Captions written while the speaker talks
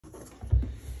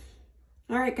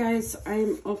All right, guys,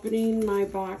 I'm opening my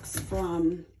box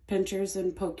from Pinchers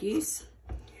and Pokies.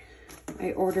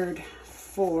 I ordered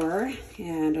 4,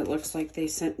 and it looks like they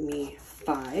sent me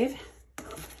 5.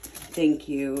 Thank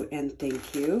you, and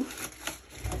thank you.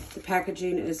 The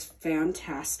packaging is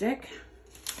fantastic.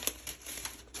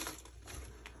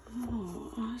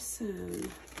 Oh, awesome.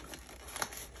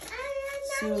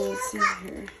 So let's see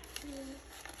here.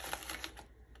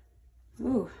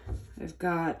 Ooh, I've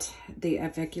got the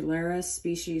Avicularia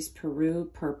species Peru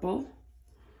purple.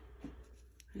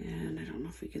 And I don't know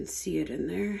if we can see it in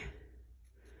there.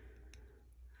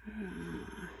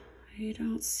 I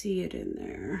don't see it in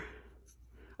there.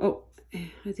 Oh,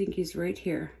 I think he's right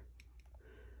here.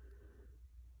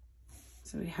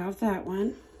 So we have that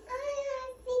one.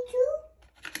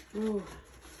 Oh,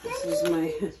 this is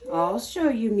my, I'll show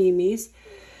you Mimi's.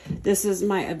 This is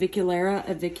my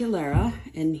Avicularia,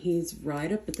 and he's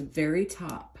right up at the very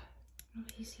top. Oh,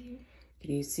 he's here.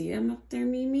 Can you see him up there,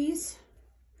 Mimi's?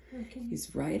 Okay.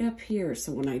 He's right up here.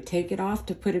 So when I take it off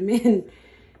to put him in,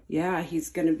 yeah, he's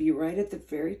going to be right at the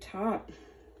very top.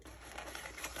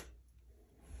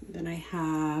 Then I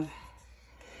have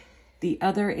the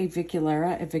other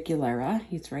Avicularia.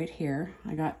 He's right here.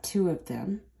 I got 2 of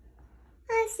them.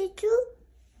 I see 2.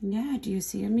 Yeah, do you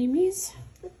see him, Mimi's?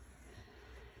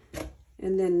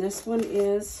 And then this one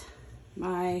is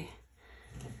my,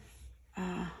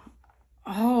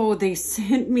 oh, they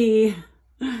sent me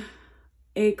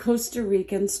a Costa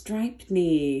Rican striped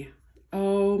knee.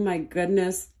 Oh my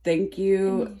goodness, thank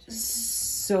you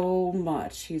so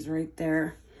much. He's right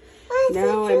there.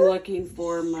 Now I'm looking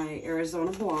for my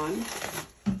Arizona blonde,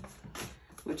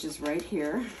 which is right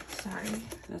here. Sorry.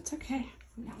 That's okay.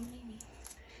 No, maybe.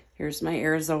 Here's my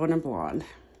Arizona blonde.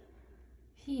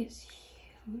 He is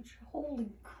huge.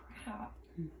 Holy crap.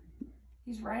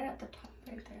 He's right at the top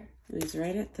right there.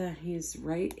 He's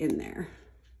right in there.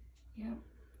 Yep.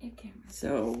 It can.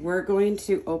 So we're going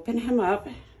to open him up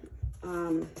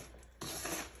and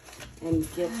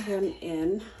get him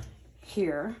in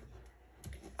here.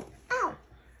 Ow.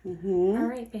 Mm-hmm. All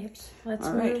right, babes. Let's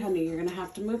move. All right, honey, you're going to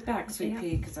have to move back, sweet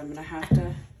pea, because I'm going to have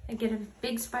to... And get a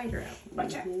big spider out.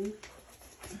 Watch out.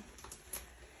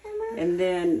 And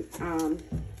then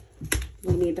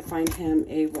we need to find him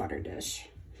a water dish.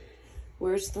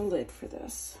 Where's the lid for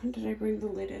this? Did I bring the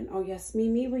lid in? Oh, yes.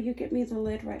 Mimi, will you get me the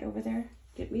lid right over there?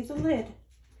 Get me the lid.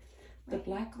 The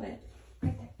black lid.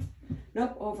 Right there.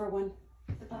 Nope, over one.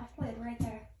 The black lid right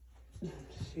there.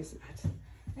 She's not.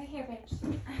 Right here, babes.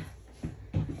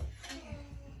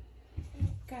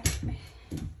 Got it.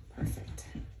 Perfect.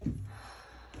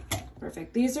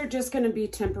 Perfect. These are just going to be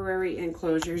temporary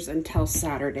enclosures until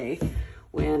Saturday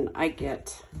when I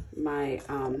get my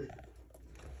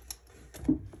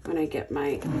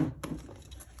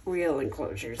real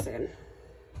enclosures in.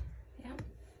 Yep.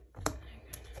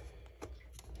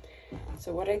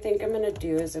 So what I think I'm going to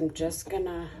do is I'm just going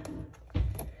to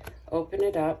open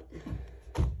it up.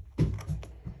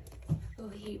 Oh,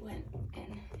 he went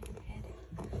in.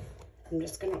 I'm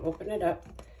just going to open it up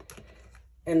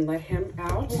and let him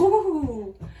out.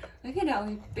 Ooh, look at how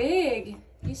big.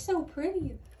 He's so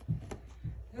pretty.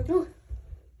 Ooh.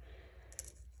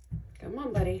 Come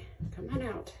on, buddy. Come on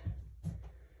out.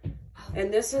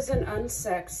 And this is an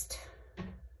unsexed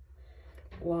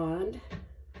blonde,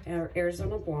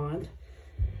 Arizona blonde.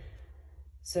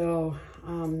 So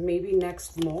maybe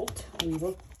next molt we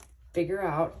will figure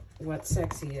out what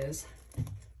sex he is.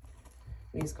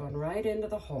 And he's going right into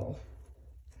the hole.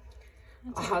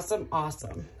 Awesome,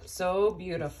 awesome. So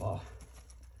beautiful.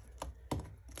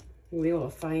 We will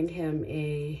find him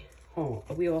a home.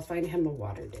 We will find him a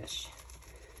water dish.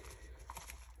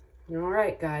 All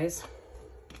right, guys.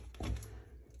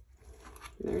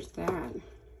 There's that.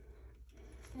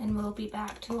 And we'll be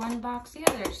back to unbox the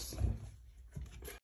others.